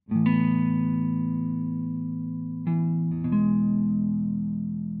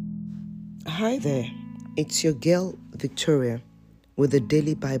Hi there, it's your girl Victoria with the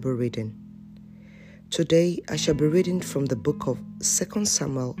Daily Bible Reading. Today I shall be reading from the book of 2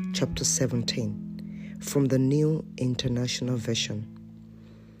 Samuel chapter 17 from the New International Version.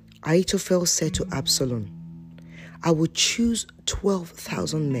 Ahithophel said to Absalom, I will choose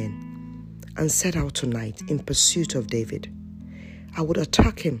 12,000 men and set out tonight in pursuit of David. I would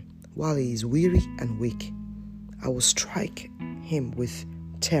attack him while he is weary and weak. I will strike him with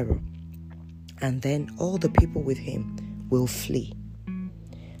terror, and then all the people with him will flee.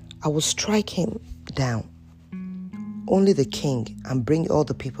 I will strike him down, only the king, and bring all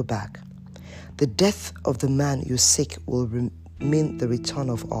the people back. The death of the man you seek will mean the return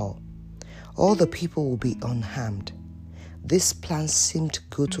of all. All the people will be unharmed. This plan seemed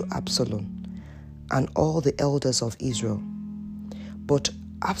good to Absalom and all the elders of Israel. But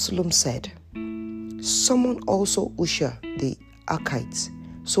Absalom said, Summon also Ushah the Archite,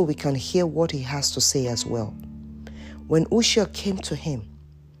 so we can hear what he has to say as well. When Ushah came to him,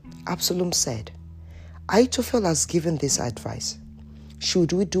 Absalom said, Ahithophel has given this advice.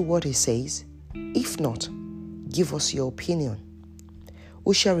 Should we do what he says? If not, give us your opinion.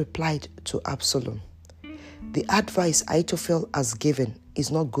 Ushah replied to Absalom, The advice Ahithophel has given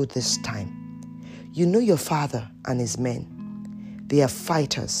is not good this time. You know your father and his men. They are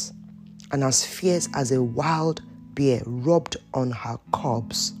fighters and as fierce as a wild bear robbed on her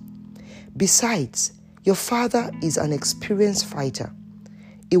cubs. Besides, your father is an experienced fighter.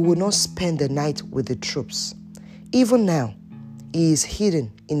 He will not spend the night with the troops. Even now, he is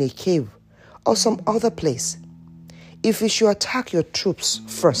hidden in a cave or some other place. If we should attack your troops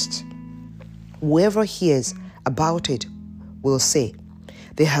first, whoever hears about it will say,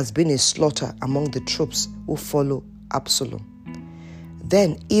 There has been a slaughter among the troops who follow Absalom.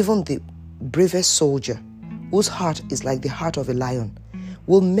 Then even the bravest soldier, whose heart is like the heart of a lion,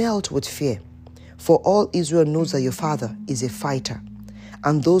 will melt with fear. For all Israel knows that your father is a fighter,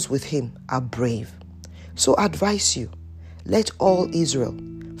 and those with him are brave. So I advise you, let all Israel,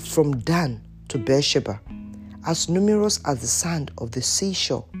 from Dan to Beersheba, as numerous as the sand of the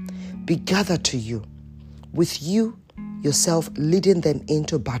seashore, be gathered to you, with you yourself leading them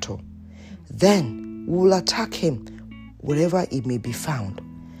into battle. Then we will attack him wherever he may be found,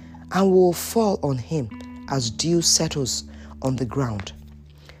 and we will fall on him as dew settles on the ground.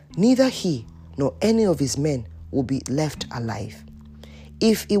 Neither he nor any of his men will be left alive.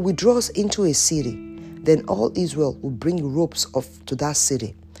 If he withdraws into a city, then all Israel will bring ropes to that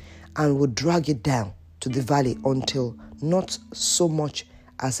city and will drag it down to the valley until not so much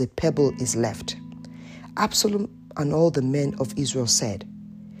as a pebble is left. Absalom and all the men of Israel said,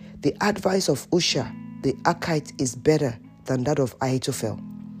 The advice of Ushah the Archite is better than that of Ahithophel.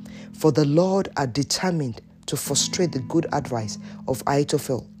 For the Lord had determined to frustrate the good advice of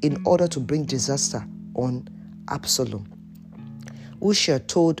Ahithophel in order to bring disaster on Absalom. Ushah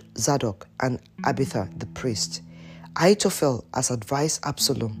told Zadok and Abiathar the priest, Ahithophel has advised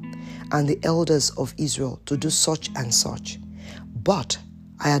Absalom and the elders of Israel to do such and such, but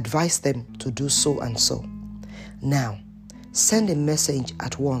I advise them to do so and so. Now, send a message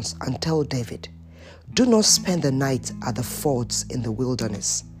at once and tell David, Do not spend the night at the fords in the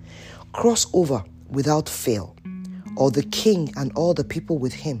wilderness. Cross over without fail, or the king and all the people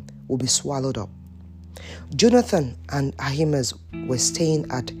with him will be swallowed up. Jonathan and Ahimaaz were staying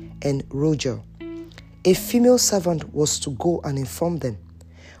at En-Rogel. A female servant was to go and inform them,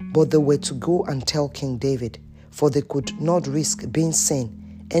 but they were to go and tell King David, for they could not risk being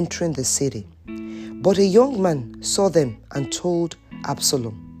seen entering the city. But a young man saw them and told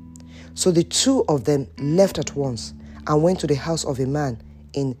Absalom. So the two of them left at once and went to the house of a man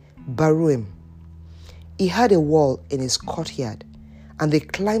in Bahurim. He had a wall in his courtyard, and they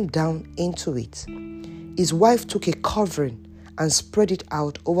climbed down into it. His wife took a covering and spread it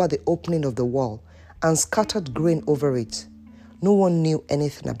out over the opening of the wall and scattered grain over it. No one knew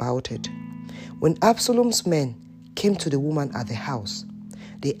anything about it. When Absalom's men came to the woman at the house,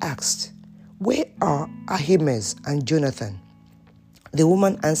 they asked, Where are Ahimaaz and Jonathan? The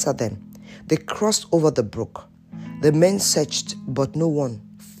woman answered them, They crossed over the brook. The men searched, but no one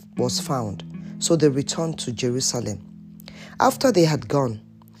was found, so they returned to Jerusalem. After they had gone,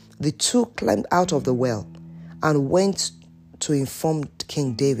 the two climbed out of the well and went to inform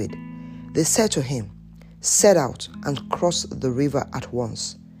King David. They said to him, Set out and cross the river at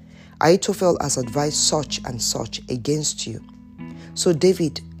once. Ahithophel has advised such and such against you. So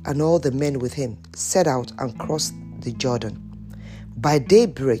David and all the men with him set out and crossed the Jordan. By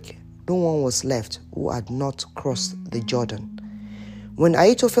daybreak, no one was left who had not crossed the Jordan. When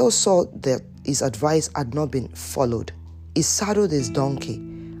Ahithophel saw that his advice had not been followed, he saddled his donkey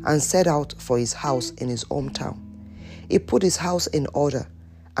and set out for his house in his hometown. He put his house in order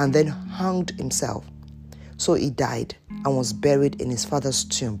and then hanged himself. So he died and was buried in his father's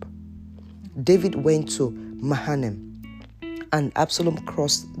tomb. David went to Mahanaim, and Absalom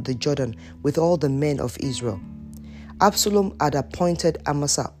crossed the Jordan with all the men of Israel. Absalom had appointed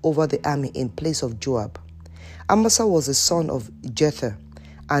Amasa over the army in place of Joab. Amasa was the son of Jether,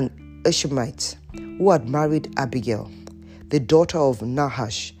 an Ishmaelite, who had married Abigail, the daughter of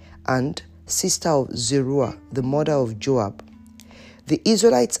Nahash and sister of Zeruiah, the mother of Joab. The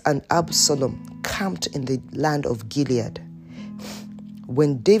Israelites and Absalom camped in the land of Gilead.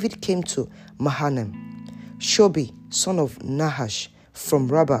 When David came to Mahanaim, Shobi, son of Nahash, from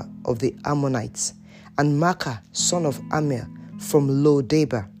Rabbah of the Ammonites, and Maacah, son of Amir, from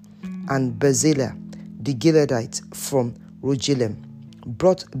Lo-debar, and Barzillai, the Gileadite, from Rogelim,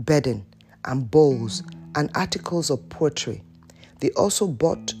 brought bedding and bowls and articles of pottery. They also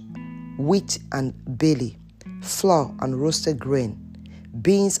bought wheat and barley, flour and roasted grain,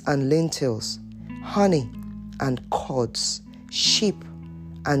 beans and lentils, honey and curds, sheep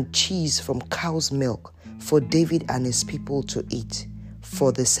and cheese from cow's milk for David and his people to eat.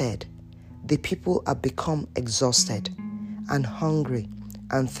 For they said, "The people have become exhausted and hungry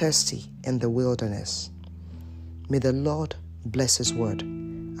and thirsty in the wilderness." May the Lord bless his word,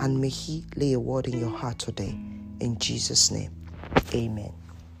 and may he lay a word in your heart today. In Jesus' name, amen.